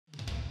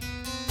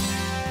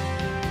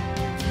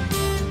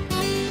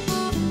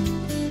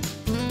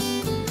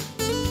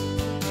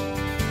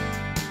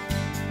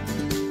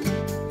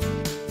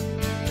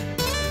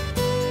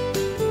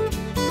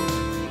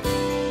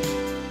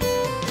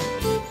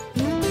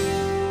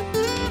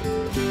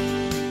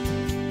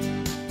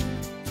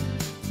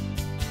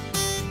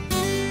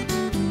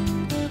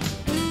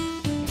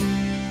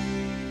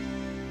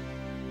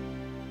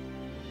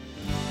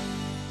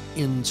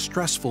in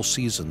stressful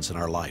seasons in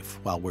our life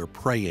while we're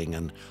praying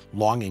and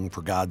longing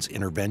for God's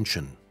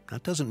intervention.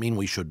 That doesn't mean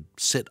we should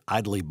sit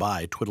idly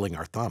by twiddling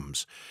our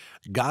thumbs.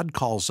 God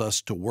calls us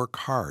to work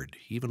hard,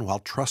 even while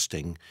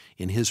trusting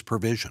in His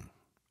provision.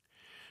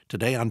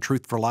 Today on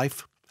Truth for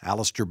Life,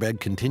 Alistair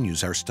Begg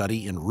continues our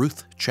study in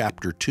Ruth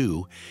chapter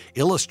 2,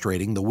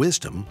 illustrating the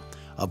wisdom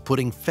of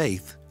putting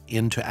faith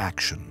into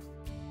action.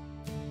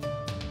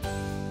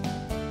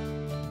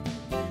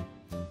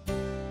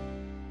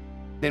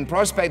 In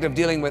prospect of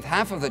dealing with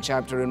half of the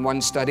chapter in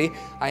one study,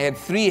 I had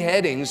 3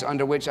 headings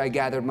under which I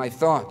gathered my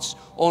thoughts.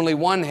 Only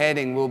one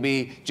heading will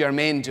be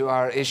germane to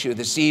our issue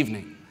this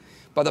evening.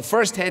 But the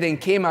first heading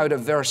came out of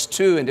verse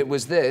 2, and it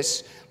was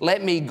this: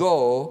 let me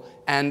go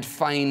and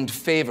find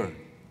favor.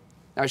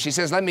 Now she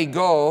says, let me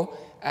go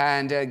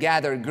and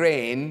gather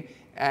grain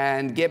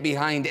and get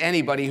behind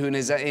anybody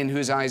in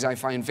whose eyes I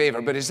find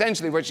favor. But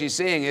essentially what she's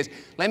saying is,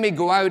 let me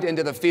go out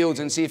into the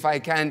fields and see if I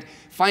can't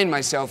find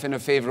myself in a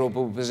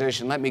favorable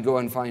position. Let me go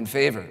and find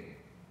favor.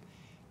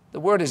 The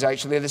word is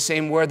actually the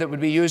same word that would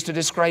be used to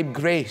describe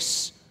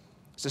grace.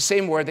 It's the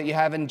same word that you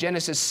have in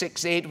Genesis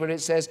 6:8, where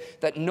it says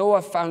that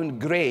Noah found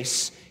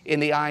grace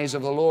in the eyes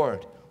of the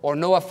Lord, or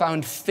Noah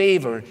found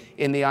favor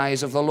in the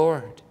eyes of the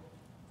Lord.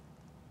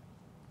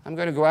 I'm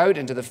going to go out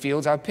into the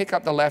fields, I'll pick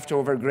up the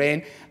leftover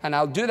grain, and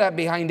I'll do that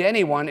behind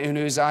anyone in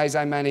whose eyes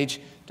I manage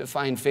to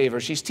find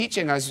favor. She's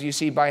teaching us, you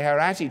see, by her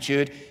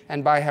attitude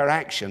and by her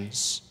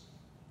actions,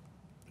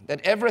 that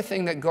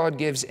everything that God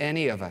gives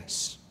any of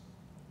us,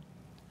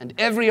 and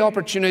every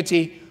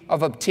opportunity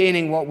of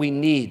obtaining what we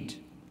need,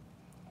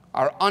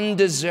 are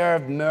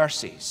undeserved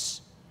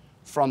mercies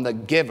from the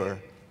giver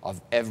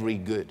of every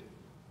good.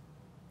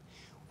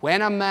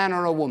 When a man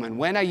or a woman,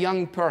 when a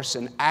young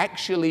person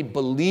actually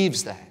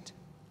believes that,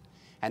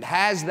 and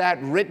has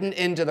that written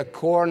into the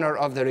corner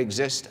of their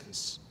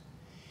existence,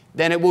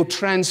 then it will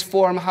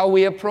transform how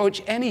we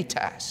approach any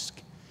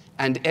task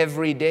and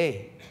every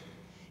day.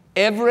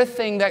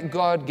 Everything that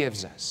God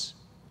gives us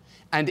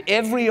and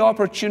every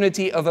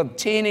opportunity of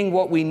obtaining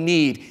what we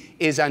need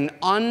is an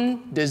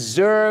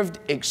undeserved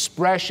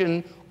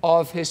expression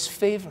of His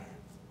favor.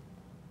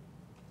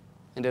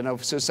 And in a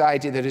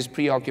society that is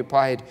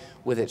preoccupied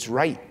with its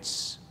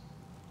rights,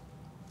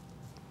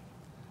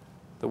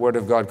 the Word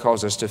of God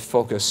calls us to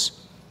focus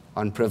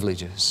on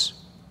privileges.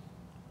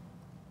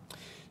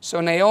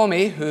 So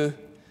Naomi, who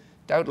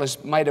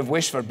doubtless might have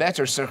wished for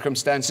better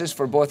circumstances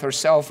for both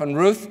herself and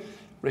Ruth,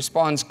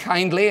 responds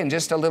kindly in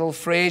just a little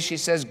phrase. She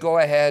says, "Go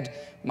ahead,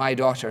 my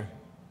daughter."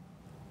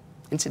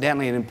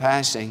 Incidentally, and in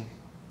passing,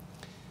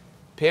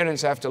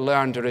 parents have to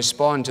learn to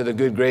respond to the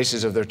good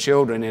graces of their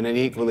children in an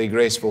equally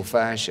graceful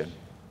fashion.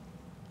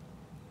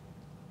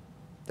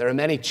 There are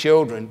many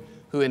children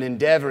who, in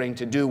endeavoring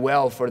to do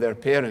well for their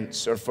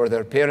parents or for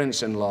their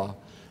parents-in-law,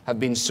 have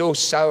been so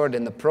soured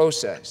in the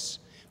process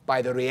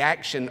by the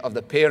reaction of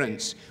the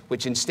parents,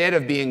 which instead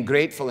of being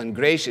grateful and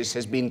gracious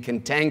has been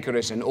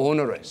cantankerous and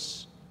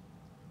onerous,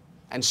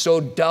 and so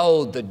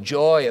dulled the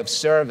joy of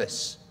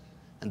service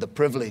and the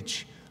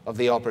privilege of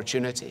the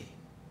opportunity.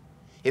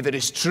 If it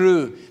is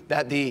true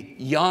that the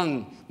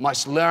young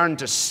must learn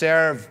to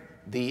serve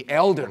the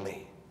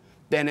elderly,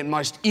 then it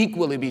must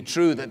equally be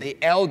true that the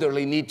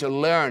elderly need to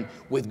learn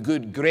with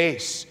good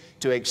grace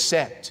to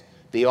accept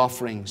the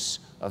offerings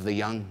of the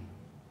young.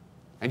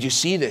 And you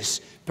see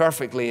this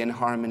perfectly in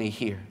harmony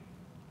here.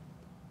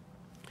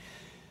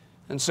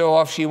 And so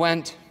off she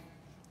went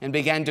and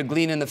began to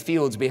glean in the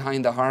fields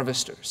behind the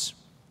harvesters.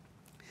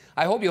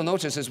 I hope you'll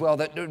notice as well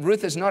that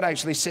Ruth is not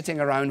actually sitting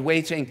around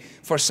waiting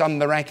for some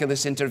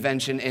miraculous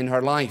intervention in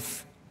her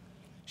life.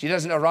 She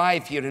doesn't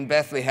arrive here in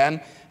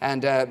Bethlehem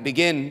and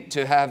begin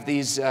to have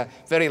these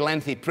very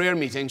lengthy prayer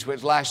meetings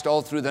which last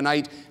all through the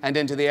night and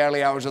into the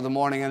early hours of the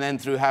morning and then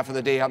through half of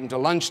the day up until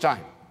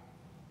lunchtime.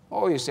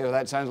 Oh, you say, well,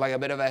 that sounds like a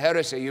bit of a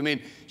heresy. You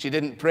mean she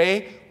didn't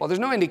pray? Well, there's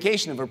no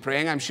indication of her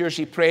praying. I'm sure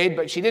she prayed,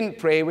 but she didn't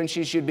pray when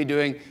she should be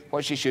doing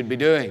what she should be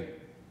doing,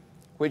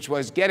 which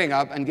was getting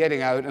up and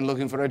getting out and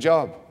looking for a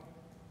job.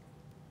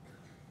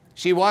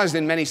 She was,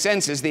 in many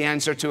senses, the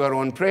answer to her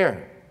own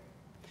prayer.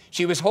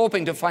 She was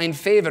hoping to find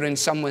favor in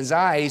someone's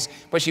eyes,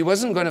 but she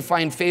wasn't going to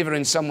find favor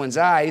in someone's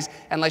eyes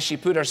unless she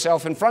put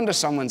herself in front of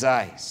someone's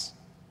eyes.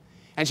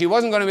 And she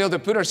wasn't going to be able to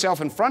put herself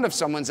in front of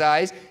someone's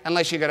eyes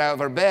unless she got out of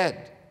her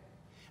bed.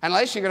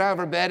 Unless she got out of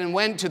her bed and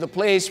went to the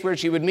place where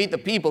she would meet the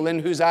people in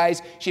whose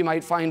eyes she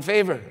might find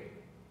favor.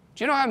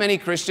 Do you know how many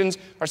Christians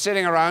are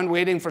sitting around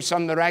waiting for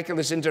some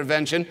miraculous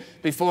intervention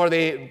before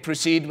they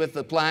proceed with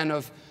the plan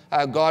of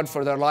God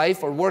for their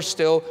life, or worse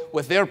still,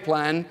 with their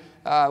plan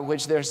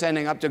which they're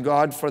sending up to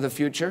God for the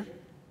future?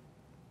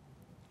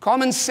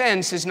 Common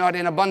sense is not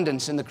in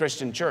abundance in the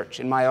Christian church,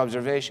 in my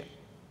observation.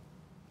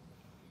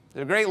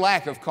 There's a great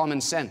lack of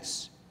common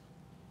sense.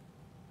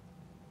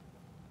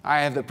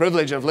 I have the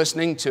privilege of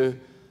listening to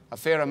a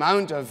fair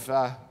amount of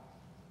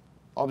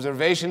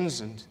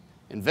observations and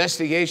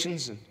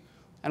investigations,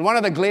 and one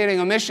of the glaring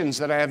omissions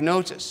that I have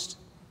noticed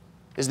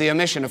is the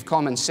omission of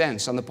common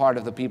sense on the part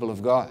of the people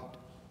of God.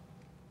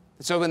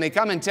 So when they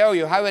come and tell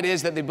you how it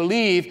is that they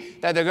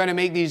believe that they're going to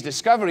make these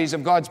discoveries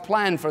of God's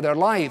plan for their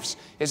lives,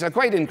 it's a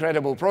quite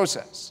incredible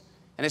process.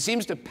 And it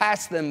seems to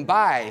pass them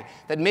by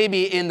that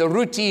maybe in the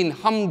routine,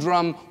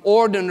 humdrum,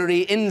 ordinary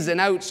ins and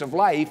outs of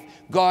life,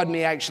 God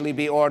may actually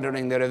be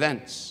ordering their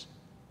events.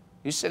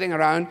 You're sitting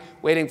around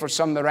waiting for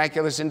some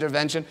miraculous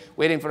intervention,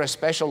 waiting for a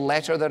special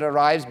letter that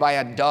arrives by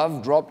a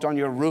dove dropped on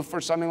your roof or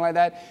something like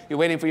that. You're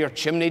waiting for your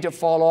chimney to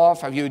fall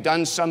off. Have you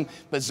done some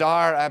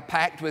bizarre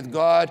pact with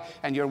God,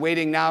 and you're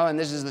waiting now, and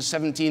this is the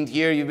 17th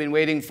year you've been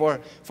waiting for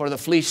the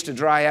fleece to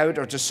dry out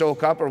or to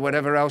soak up or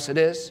whatever else it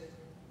is?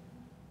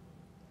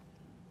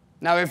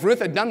 Now, if Ruth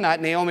had done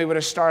that, Naomi would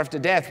have starved to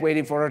death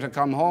waiting for her to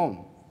come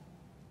home.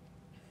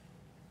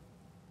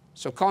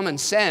 So common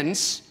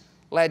sense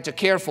led to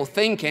careful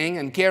thinking,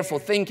 and careful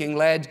thinking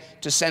led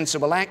to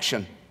sensible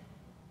action.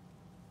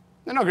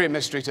 There's no great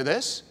mystery to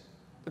this.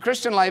 The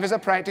Christian life is a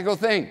practical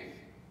thing.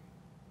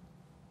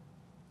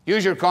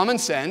 Use your common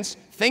sense,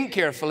 think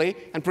carefully,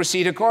 and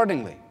proceed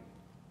accordingly.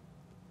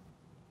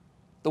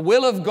 The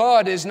will of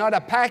God is not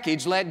a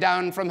package let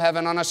down from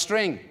heaven on a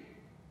string.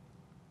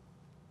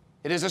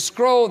 It is a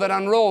scroll that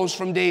unrolls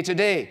from day to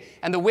day.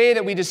 And the way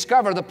that we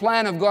discover the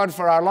plan of God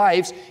for our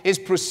lives is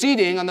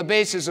proceeding on the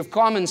basis of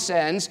common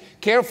sense,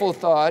 careful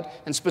thought,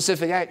 and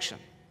specific action.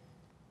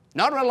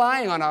 Not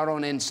relying on our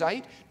own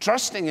insight,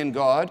 trusting in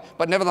God,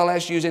 but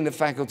nevertheless using the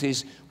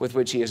faculties with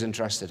which He has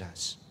entrusted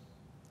us.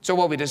 So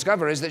what we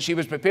discover is that she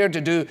was prepared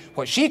to do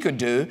what she could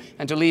do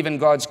and to leave in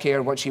God's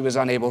care what she was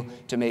unable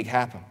to make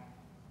happen.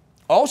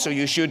 Also,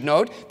 you should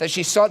note that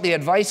she sought the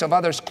advice of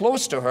others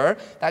close to her.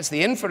 That's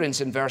the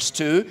inference in verse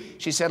 2.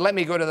 She said, let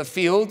me go to the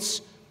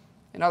fields.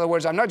 In other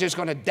words, I'm not just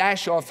going to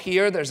dash off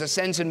here. There's a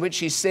sense in which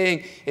she's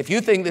saying, if you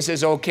think this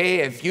is okay,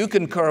 if you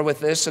concur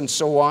with this, and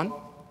so on.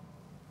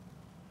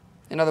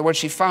 In other words,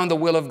 she found the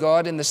will of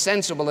God in the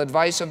sensible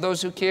advice of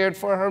those who cared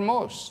for her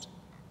most.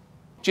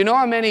 Do you know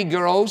how many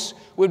girls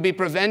would be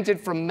prevented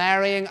from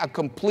marrying a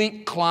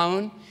complete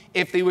clown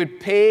if they would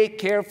pay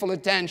careful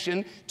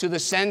attention to the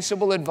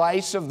sensible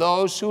advice of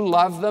those who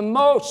love them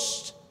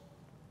most?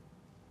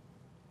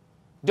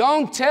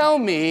 Don't tell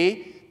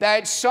me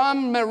that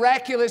some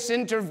miraculous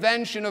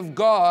intervention of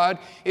God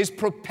is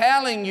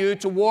propelling you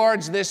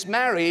towards this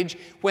marriage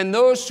when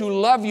those who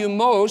love you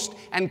most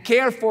and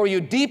care for you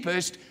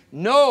deepest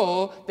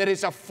know that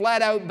it's a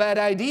flat-out bad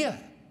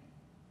idea.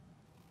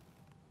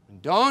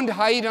 Don't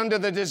hide under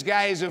the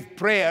disguise of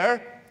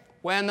prayer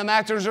when the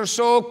matters are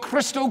so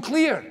crystal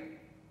clear.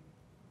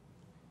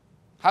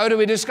 How do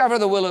we discover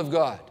the will of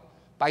God?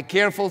 By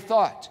careful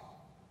thought,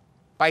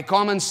 by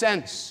common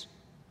sense,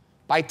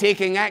 by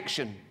taking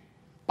action,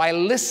 by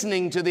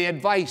listening to the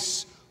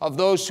advice of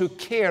those who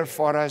care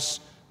for us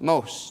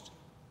most.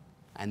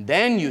 And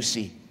then you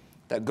see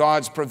that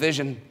God's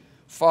provision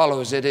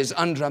follows. It is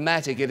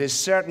undramatic. It is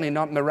certainly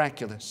not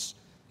miraculous.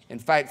 In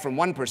fact, from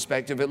one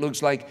perspective, it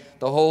looks like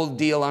the whole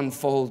deal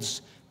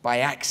unfolds by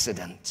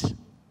accident.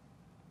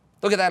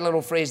 Look at that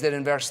little phrase there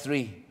in verse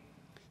 3.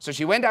 So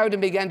she went out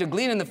and began to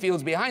glean in the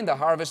fields behind the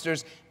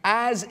harvesters.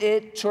 As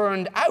it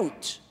turned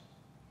out,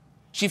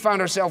 she found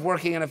herself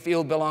working in a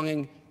field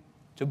belonging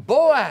to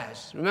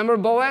Boaz. Remember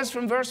Boaz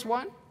from verse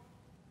 1?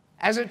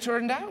 As it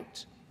turned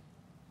out.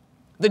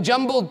 The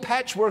jumbled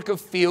patchwork of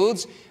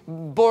fields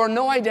bore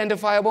no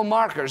identifiable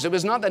markers. It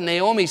was not that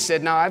Naomi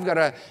said, now I've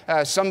got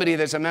somebody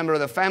that's a member of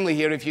the family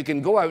here. If you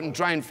can go out and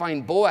try and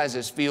find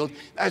Boaz's field,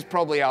 that's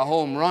probably a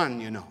home run,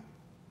 you know.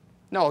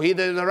 No,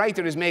 the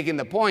writer is making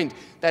the point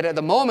that at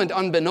the moment,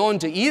 unbeknown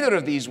to either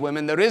of these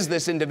women, there is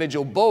this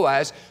individual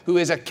Boaz who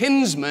is a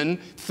kinsman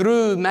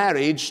through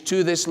marriage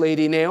to this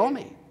lady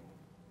Naomi.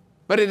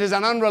 But it is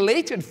an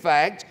unrelated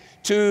fact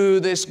to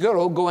this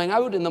girl going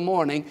out in the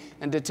morning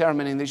and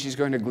determining that she's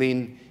going to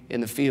glean in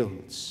the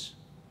fields.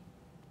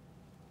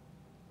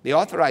 The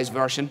Authorized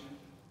Version,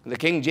 the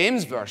King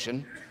James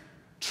Version,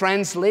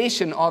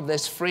 translation of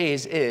this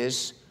phrase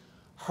is,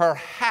 her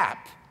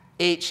hap,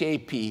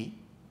 H-A-P,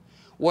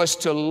 was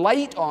to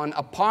light on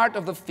a part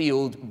of the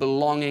field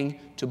belonging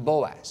to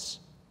Boaz.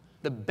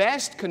 The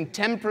best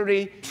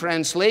contemporary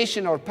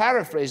translation or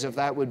paraphrase of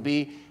that would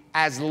be,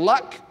 as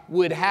luck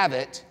would have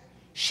it,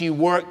 she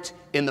worked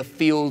in the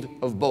field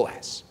of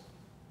Boaz.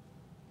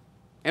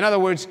 In other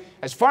words,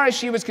 as far as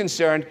she was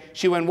concerned,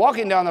 she went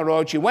walking down the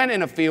road, she went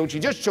in a field, she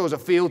just chose a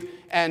field,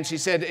 and she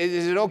said,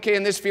 is it okay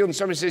in this field? And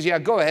somebody says, yeah,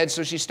 go ahead.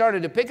 So she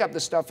started to pick up the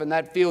stuff in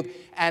that field,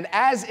 and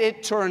as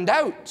it turned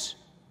out,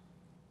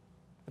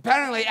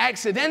 apparently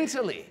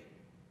accidentally,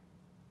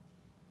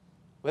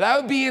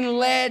 without being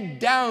led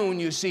down,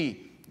 you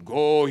see,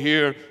 go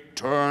here,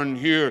 turn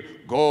here,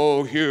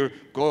 go here,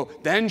 go.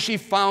 Then she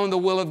found the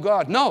will of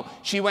God. No,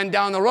 she went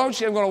down the road. She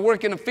said, I'm going to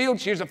work in a field.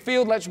 Here's a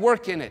field. Let's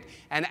work in it.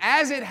 And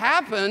as it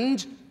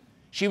happened,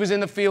 she was in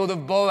the field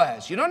of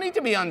Boaz. You don't need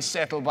to be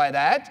unsettled by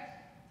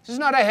that. This is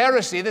not a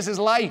heresy. This is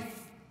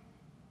life.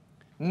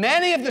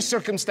 Many of the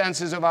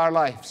circumstances of our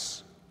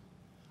lives,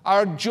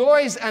 our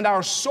joys and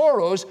our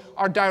sorrows,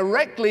 are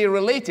directly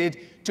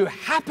related to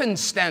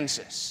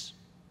happenstances.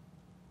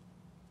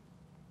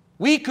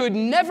 We could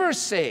never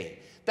say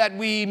that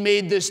we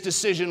made this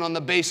decision on the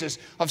basis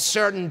of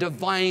certain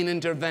divine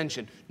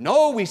intervention.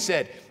 No, we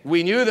said,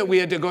 we knew that we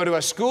had to go to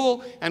a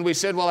school, and we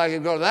said, well, I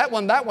could go to that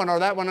one, or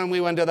that one, and we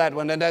went to that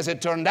one. And as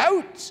it turned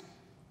out,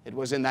 it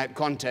was in that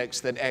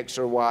context that X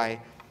or Y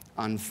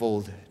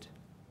unfolded.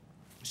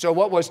 So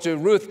what was to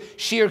Ruth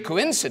sheer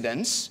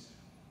coincidence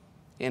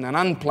in an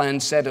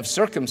unplanned set of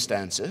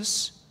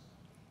circumstances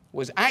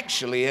was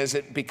actually, as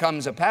it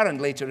becomes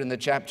apparent later in the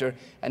chapter,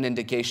 an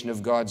indication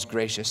of God's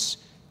gracious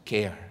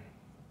care.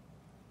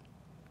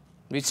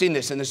 We've seen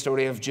this in the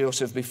story of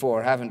Joseph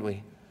before, haven't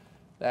we?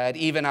 That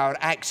even our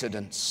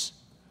accidents,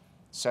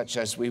 such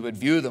as we would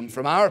view them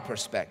from our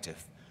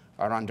perspective,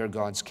 are under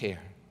God's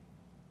care.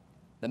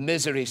 The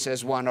misery,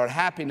 says one, or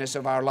happiness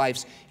of our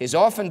lives is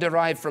often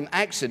derived from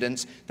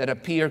accidents that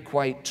appear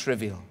quite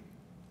trivial.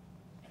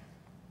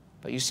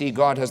 But you see,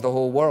 God has the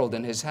whole world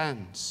in His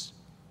hands.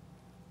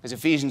 As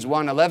Ephesians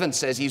 1:11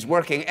 says, He's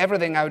working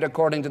everything out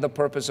according to the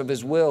purpose of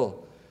His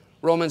will.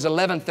 Romans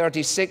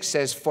 11:36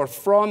 says, for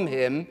from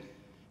Him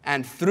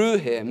and through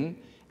Him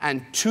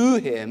and to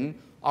Him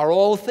are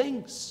all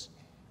things.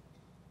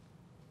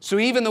 So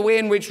even the way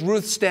in which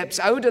Ruth steps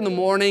out in the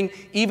morning,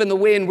 even the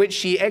way in which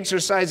she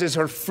exercises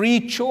her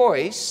free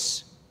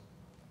choice,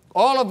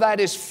 all of that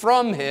is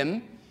from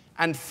Him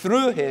and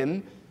through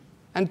Him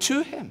and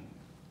to Him.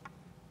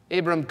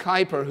 Abram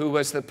Kuyper, who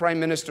was the Prime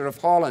Minister of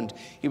Holland,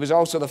 he was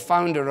also the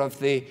founder of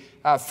the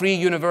Free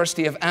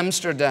University of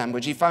Amsterdam,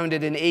 which he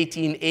founded in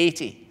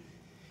 1880.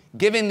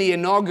 Giving the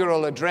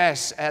inaugural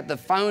address at the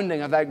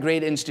founding of that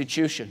great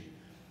institution,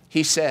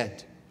 he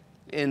said,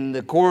 in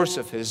the course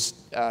of his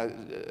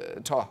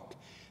talk,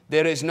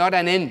 there is not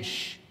an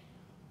inch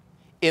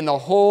in the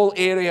whole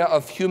area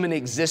of human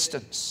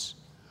existence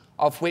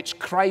of which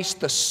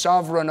Christ, the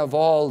sovereign of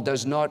all,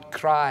 does not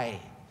cry,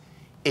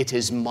 it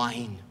is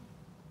mine.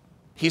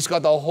 He's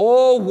got the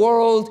whole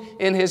world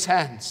in His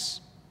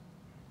hands.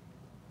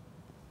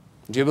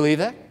 Do you believe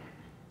that?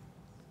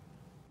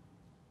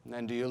 And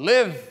then do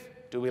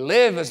we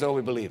live as though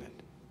we believe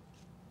it?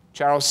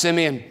 Charles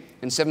Simeon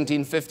in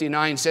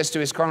 1759 says to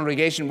his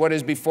congregation, what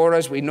is before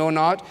us we know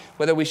not,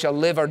 whether we shall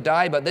live or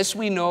die, but this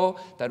we know,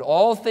 that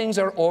all things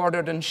are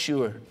ordered and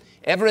sure.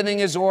 Everything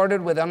is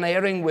ordered with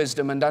unerring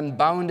wisdom and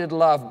unbounded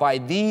love by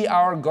Thee,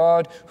 our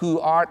God, who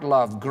art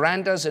love.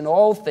 Grant us in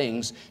all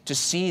things to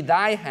see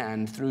Thy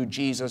hand through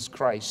Jesus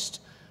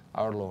Christ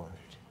our Lord.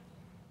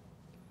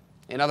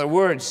 In other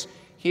words,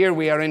 here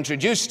we are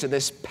introduced to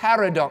this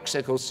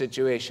paradoxical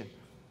situation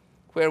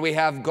where we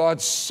have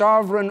God's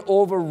sovereign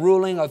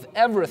overruling of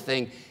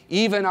everything,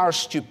 even our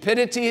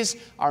stupidities,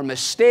 our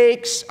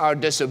mistakes, our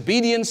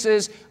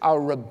disobediences,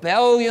 our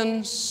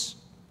rebellions,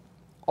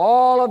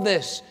 all of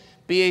this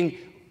being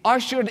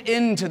ushered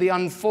into the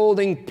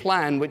unfolding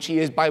plan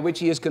by which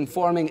He is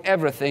conforming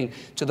everything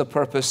to the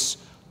purpose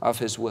of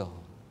His will.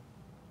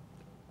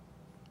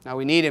 Now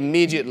we need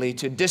immediately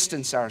to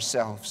distance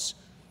ourselves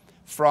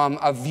from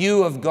a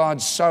view of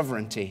God's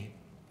sovereignty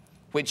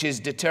which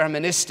is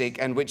deterministic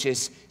and which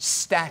is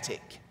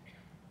static.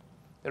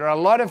 There are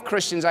a lot of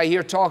Christians I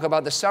hear talk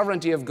about the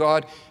sovereignty of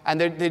God, and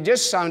they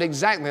just sound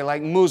exactly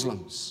like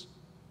Muslims.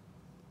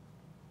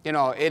 You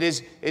know,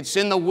 it's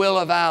in the will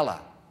of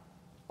Allah.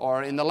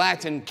 Or in the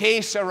Latin,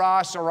 que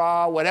sera,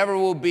 sera, whatever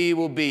will be,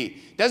 will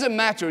be. Doesn't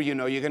matter, you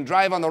know. You can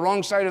drive on the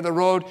wrong side of the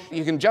road.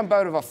 You can jump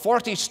out of a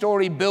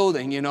 40-story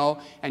building, you know,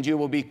 and you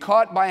will be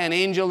caught by an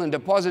angel and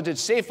deposited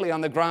safely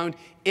on the ground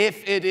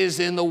if it is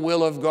in the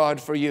will of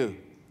God for you.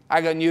 I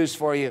got news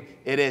for you.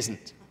 It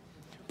isn't.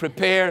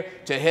 Prepare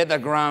to hit the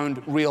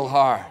ground real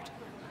hard.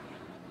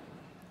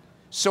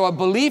 So a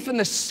belief in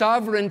the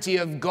sovereignty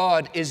of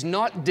God is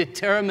not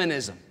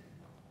determinism,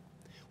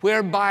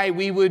 whereby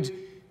we would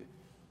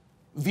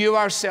view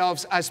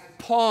ourselves as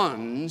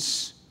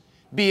pawns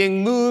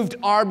being moved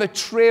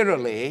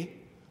arbitrarily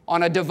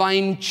on a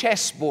divine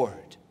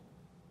chessboard,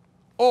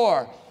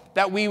 or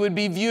that we would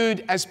be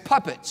viewed as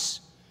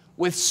puppets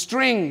with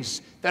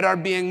strings that are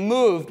being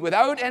moved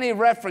without any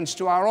reference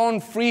to our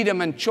own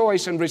freedom and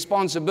choice and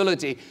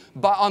responsibility,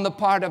 but on the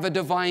part of a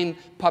divine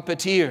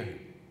puppeteer.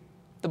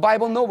 The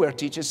Bible nowhere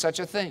teaches such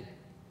a thing.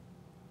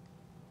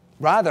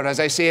 Rather, as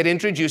I say, it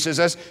introduces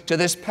us to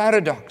this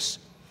paradox,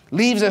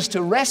 leaves us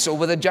to wrestle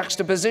with a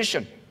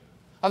juxtaposition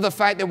of the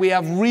fact that we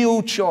have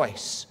real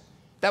choice,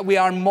 that we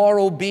are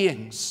moral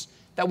beings,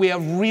 that we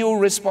have real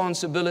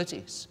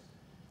responsibilities,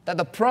 that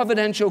the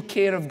providential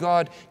care of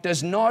God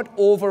does not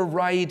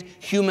override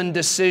human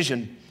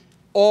decision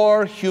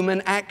or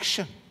human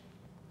action.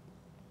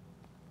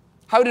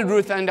 How did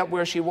Ruth end up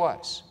where she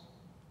was?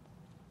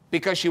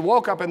 Because she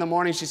woke up in the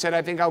morning, she said,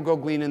 I think I'll go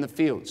glean in the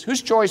fields.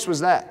 Whose choice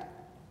was that?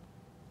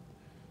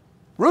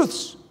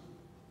 Ruth's.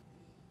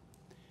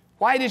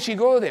 Why did she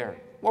go there?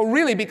 Well,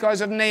 really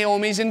because of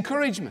Naomi's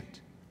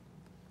encouragement.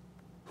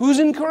 Whose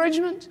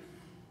encouragement?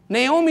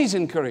 Naomi's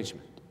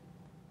encouragement.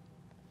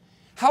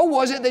 How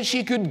was it that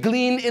she could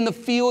glean in the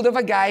field of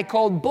a guy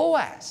called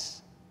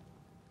Boaz?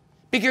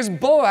 Because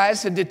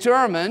Boaz had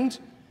determined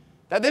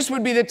that this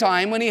would be the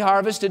time when he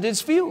harvested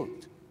his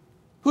field.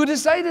 Who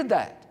decided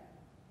that?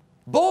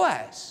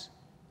 Boaz.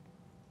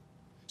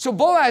 So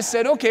Boaz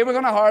said, okay, we're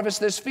going to harvest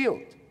this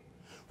field.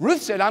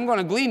 Ruth said, I'm going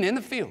to glean in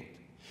the field.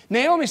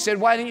 Naomi said,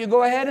 why don't you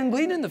go ahead and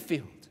glean in the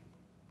field?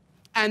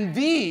 And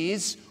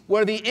these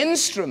were the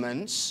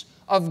instruments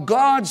of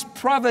God's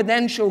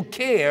providential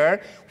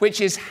care, which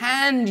His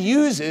hand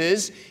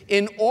uses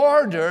in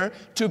order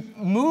to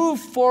move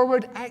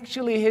forward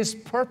actually His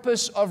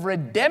purpose of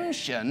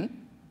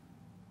redemption.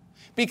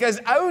 Because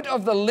out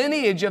of the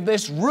lineage of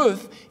this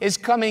Ruth is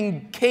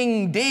coming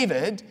King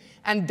David,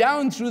 and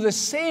down through the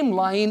same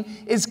line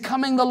is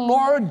coming the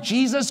Lord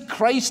Jesus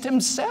Christ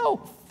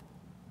Himself.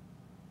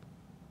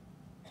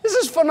 This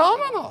is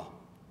phenomenal.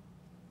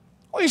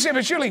 Oh, you say,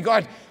 but surely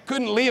God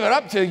couldn't leave it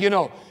up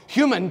to,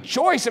 human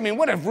choice. I mean,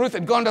 what if Ruth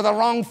had gone to the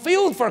wrong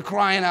field, for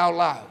crying out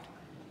loud?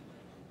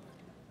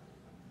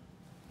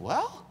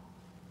 Well,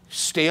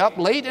 stay up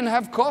late and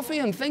have coffee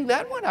and think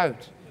that one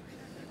out.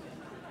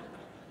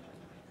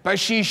 But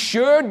she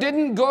sure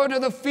didn't go to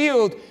the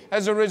field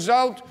as a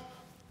result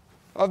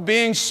of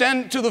being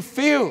sent to the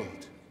field.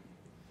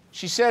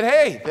 She said,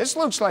 hey, this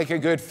looks like a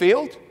good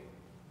field.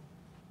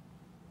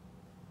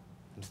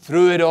 And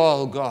through it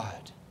all,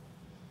 God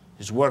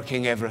is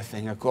working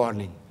everything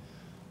according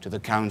to the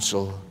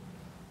counsel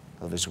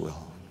of His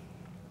will.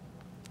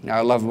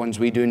 Now, loved ones,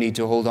 we do need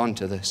to hold on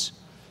to this.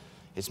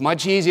 It's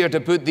much easier to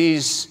put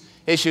these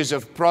issues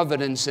of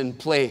providence in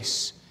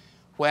place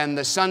when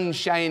the sun's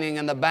shining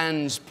and the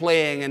band's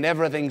playing and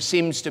everything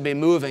seems to be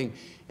moving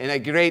in a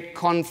great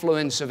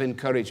confluence of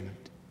encouragement.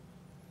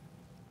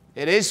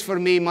 It is for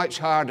me much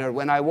harder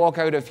when I walk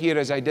out of here,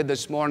 as I did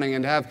this morning,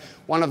 and have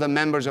one of the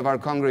members of our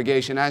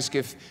congregation ask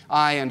if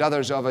I and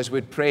others of us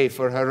would pray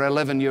for her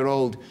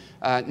 11-year-old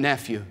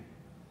nephew,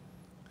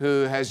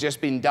 who has just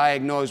been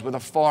diagnosed with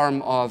a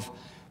form of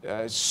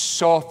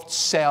soft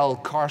cell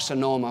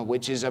carcinoma,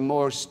 which is a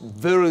more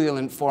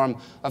virulent form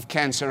of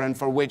cancer and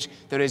for which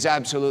there is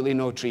absolutely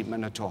no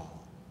treatment at all.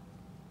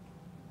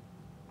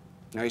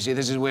 Now, you see,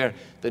 this is where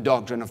the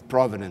doctrine of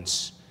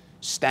providence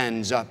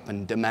stands up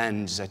and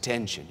demands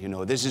attention.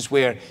 This is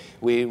where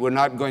we're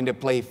not going to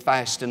play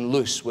fast and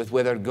loose with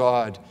whether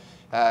God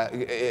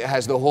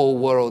has the whole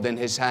world in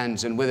His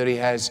hands and whether He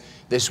has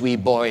this wee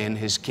boy in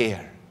His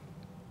care.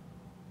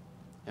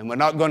 And we're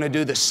not going to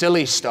do the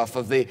silly stuff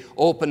of the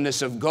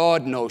openness of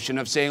God notion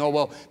of saying, oh,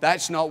 well,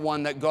 that's not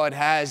one that God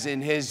has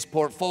in His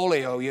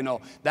portfolio.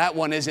 That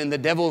one is in the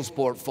devil's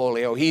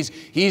portfolio.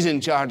 He's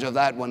in charge of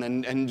that one,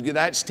 and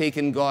that's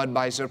taken God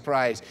by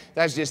surprise.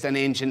 That's just an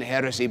ancient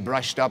heresy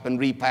brushed up and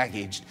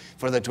repackaged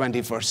for the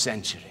 21st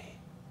century.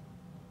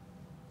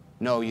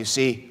 No, you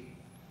see,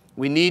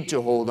 we need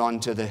to hold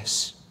on to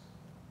this,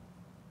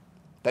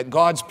 that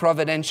God's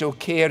providential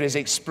care is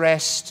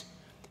expressed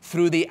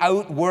through the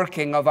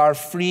outworking of our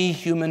free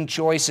human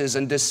choices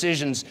and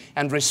decisions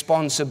and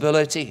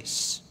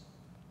responsibilities.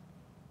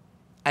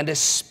 And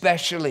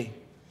especially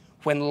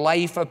when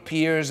life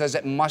appears, as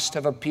it must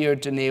have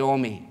appeared to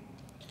Naomi,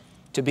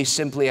 to be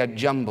simply a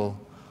jumble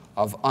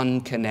of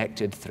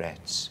unconnected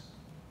threads.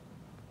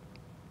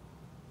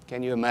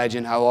 Can you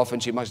imagine how often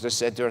she must have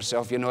said to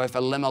herself, if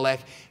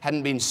Elimelech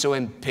hadn't been so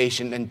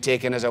impatient and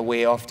taken us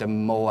away off to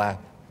Moab,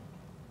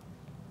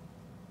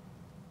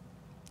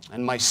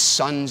 and my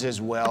sons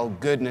as well,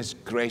 goodness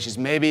gracious,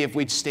 maybe if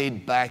we'd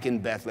stayed back in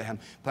Bethlehem,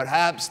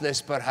 perhaps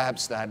this,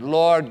 perhaps that.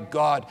 Lord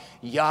God,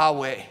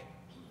 Yahweh,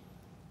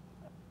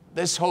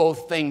 this whole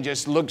thing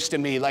just looks to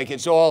me like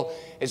it's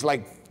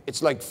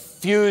like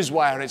fuse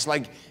wire. It's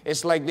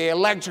like the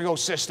electrical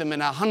system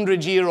in a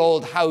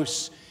 100-year-old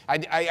house.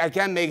 I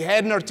can't make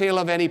head nor tail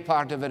of any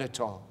part of it at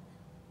all.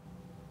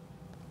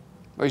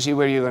 Well, you see,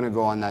 where are you going to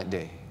go on that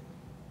day?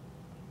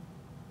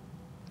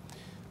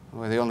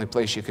 Well, the only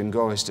place you can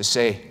go is to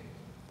say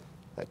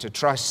that to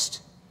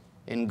trust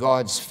in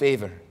God's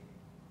favor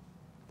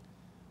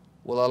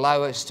will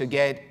allow us to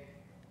get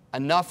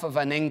enough of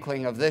an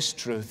inkling of this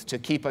truth to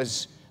keep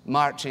us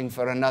marching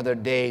for another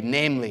day,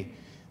 namely,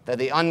 that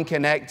the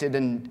unconnected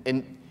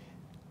and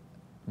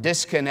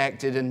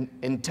disconnected and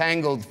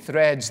entangled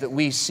threads that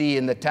we see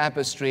in the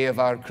tapestry of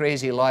our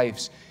crazy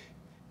lives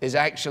is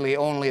actually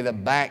only the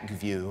back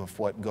view of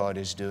what God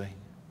is doing.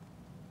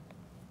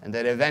 And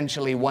that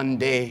eventually one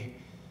day,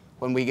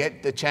 when we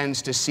get the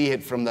chance to see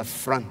it from the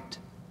front,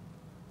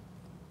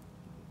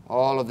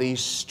 all of these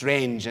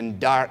strange and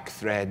dark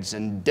threads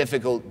and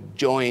difficult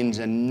joins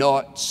and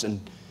knots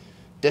and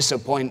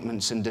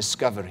disappointments and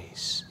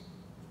discoveries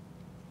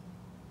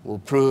will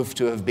prove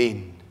to have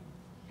been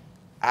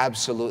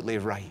absolutely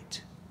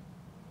right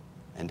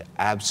and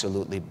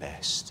absolutely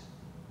best.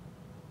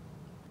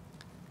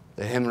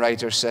 The hymn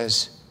writer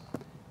says,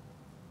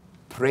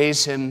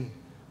 praise Him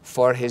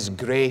for His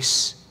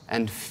grace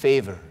and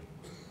favor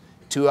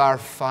to our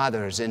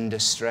fathers in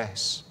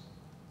distress.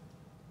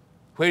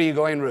 Where are you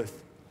going, Ruth?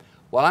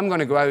 Well, I'm going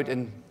to go out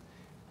and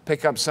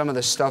pick up some of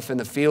the stuff in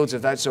the fields,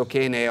 if that's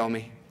okay,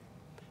 Naomi.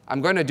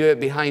 I'm going to do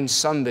it behind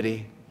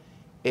somebody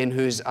in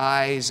whose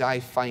eyes I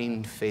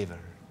find favor.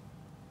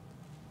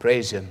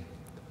 Praise Him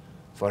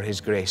for His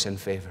grace and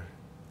favor.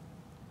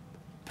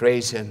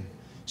 Praise Him,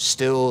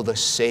 still the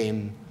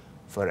same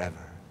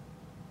forever.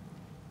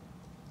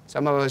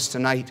 Some of us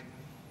tonight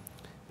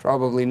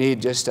probably need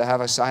just to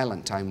have a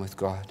silent time with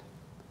God,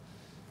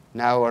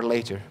 now or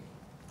later,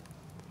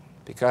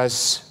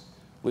 because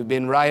we've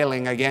been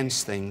riling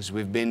against things.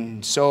 We've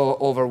been so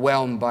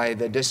overwhelmed by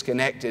the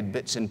disconnected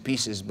bits and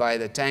pieces, by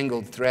the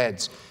tangled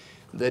threads.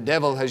 The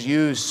devil has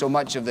used so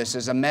much of this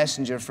as a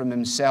messenger from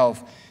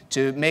himself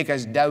to make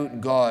us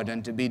doubt God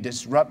and to be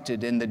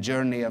disrupted in the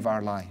journey of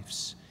our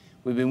lives.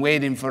 We've been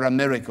waiting for a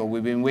miracle.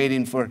 We've been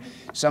waiting for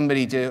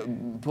somebody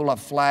to pull a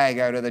flag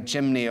out of the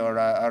chimney or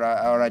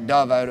a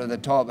dove out of the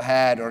top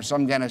hat or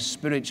some kind of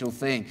spiritual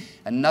thing,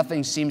 and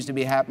nothing seems to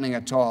be happening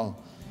at all.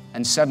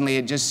 And suddenly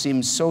it just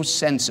seems so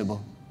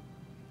sensible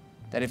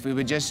that if we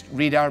would just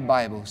read our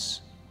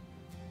Bibles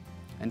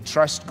and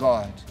trust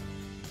God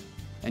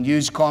and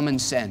use common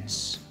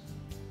sense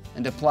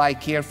and apply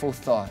careful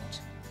thought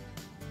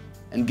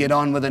and get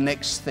on with the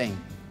next thing,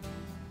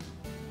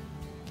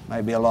 it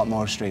might be a lot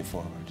more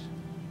straightforward.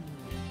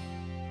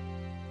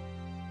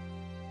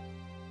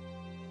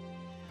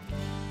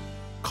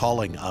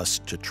 Calling us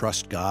to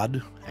trust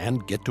God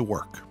and get to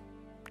work.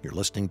 You're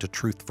listening to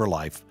Truth for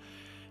Life,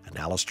 and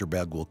Alistair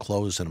Begg will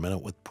close in a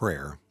minute with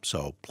prayer,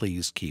 so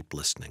please keep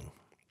listening.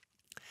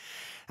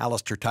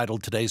 Alistair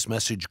titled today's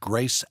message,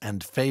 Grace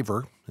and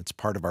Favor. It's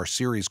part of our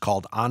series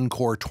called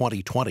Encore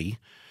 2020.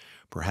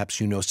 Perhaps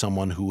you know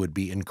someone who would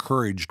be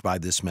encouraged by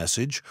this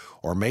message,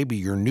 or maybe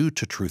you're new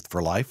to Truth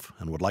for Life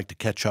and would like to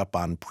catch up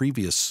on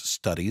previous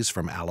studies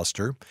from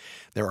Alistair.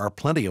 There are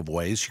plenty of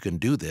ways you can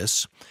do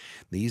this.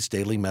 These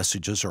daily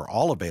messages are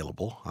all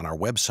available on our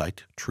website,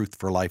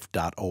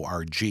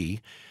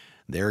 truthforlife.org.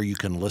 There you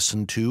can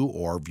listen to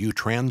or view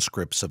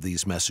transcripts of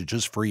these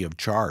messages free of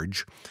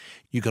charge.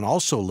 You can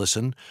also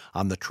listen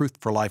on the Truth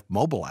for Life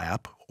mobile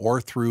app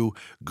or through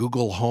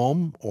Google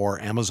Home or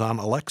Amazon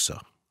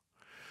Alexa.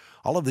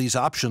 All of these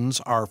options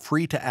are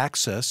free to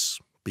access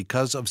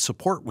because of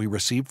support we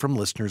receive from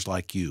listeners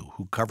like you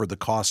who cover the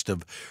cost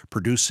of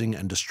producing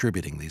and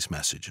distributing these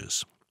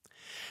messages.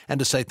 And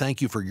to say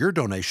thank you for your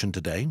donation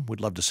today, we'd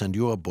love to send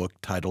you a book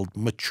titled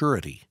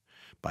Maturity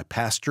by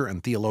pastor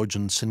and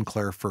theologian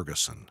Sinclair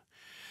Ferguson.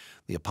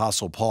 The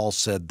Apostle Paul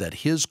said that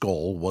his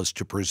goal was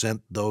to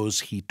present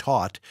those he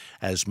taught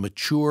as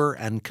mature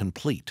and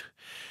complete.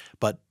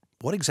 But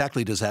what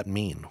exactly does that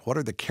mean? What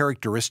are the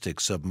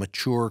characteristics of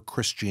mature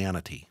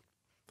Christianity?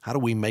 How do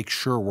we make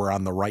sure we're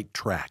on the right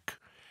track?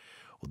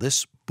 Well,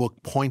 this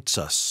book points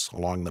us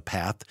along the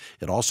path.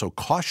 It also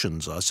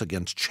cautions us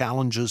against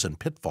challenges and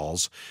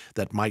pitfalls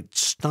that might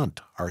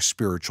stunt our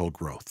spiritual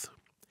growth.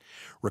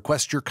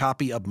 Request your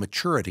copy of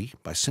Maturity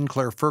by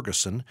Sinclair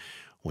Ferguson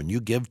when you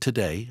give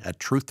today at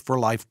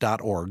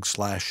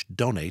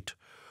truthforlife.org/donate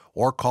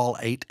or call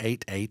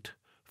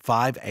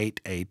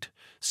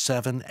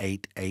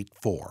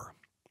 888-588-7884.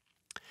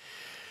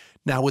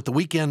 Now, with the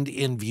weekend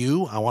in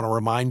view, I want to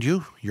remind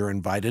you, you're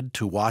invited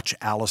to watch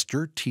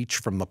Alistair teach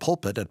from the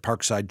pulpit at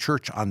Parkside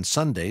Church on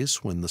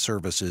Sundays when the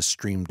service is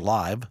streamed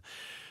live.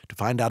 To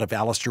find out if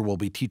Alistair will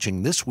be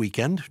teaching this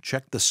weekend,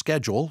 check the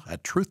schedule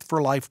at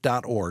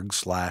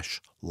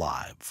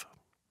truthforlife.org/live.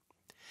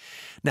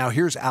 Now,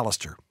 here's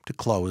Alistair to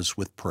close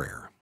with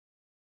prayer.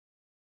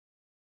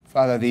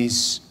 Father,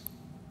 these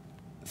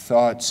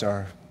thoughts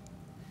are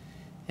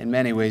in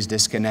many ways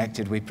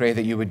disconnected. We pray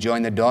that you would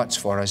join the dots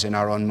for us in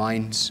our own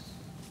minds,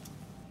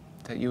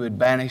 that you would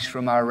banish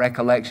from our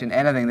recollection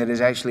anything that is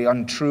actually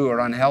untrue or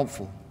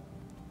unhelpful,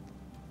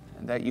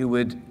 and that you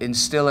would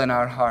instill in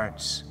our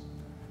hearts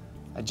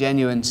a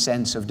genuine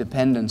sense of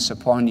dependence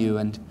upon you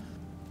and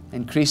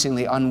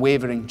increasingly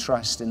unwavering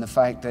trust in the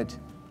fact that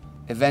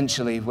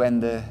eventually when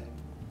the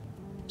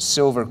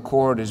silver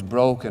cord is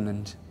broken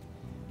and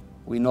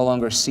we no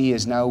longer see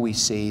as now we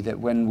see, that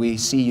when we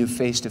see you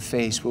face to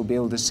face, we'll be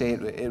able to say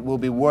it will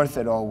be worth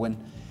it all when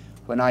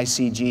I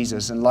see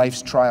Jesus, and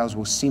life's trials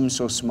will seem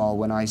so small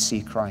when I see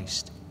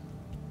Christ.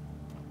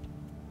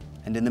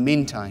 And in the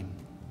meantime,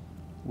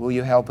 will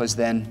you help us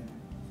then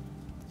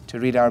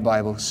to read our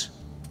Bibles,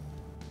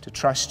 to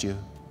trust you,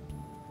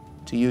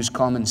 to use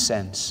common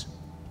sense,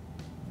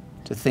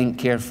 to think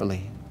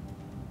carefully,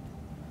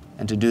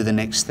 and to do the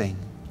next thing.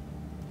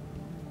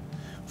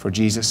 For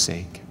Jesus'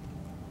 sake,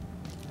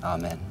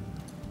 amen.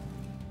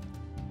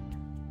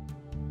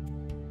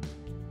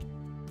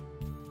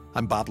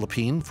 I'm Bob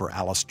Lepine for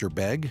Alistair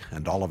Begg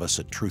and all of us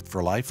at Truth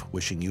for Life,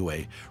 wishing you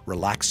a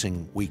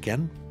relaxing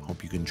weekend.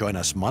 Hope you can join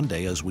us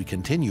Monday as we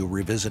continue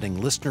revisiting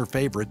listener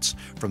favorites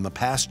from the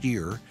past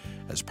year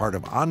as part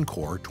of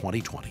Encore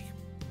 2020.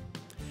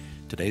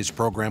 Today's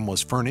program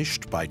was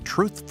furnished by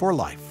Truth for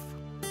Life,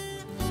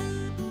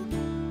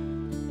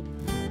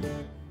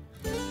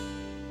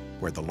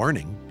 where the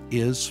learning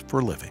is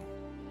for living.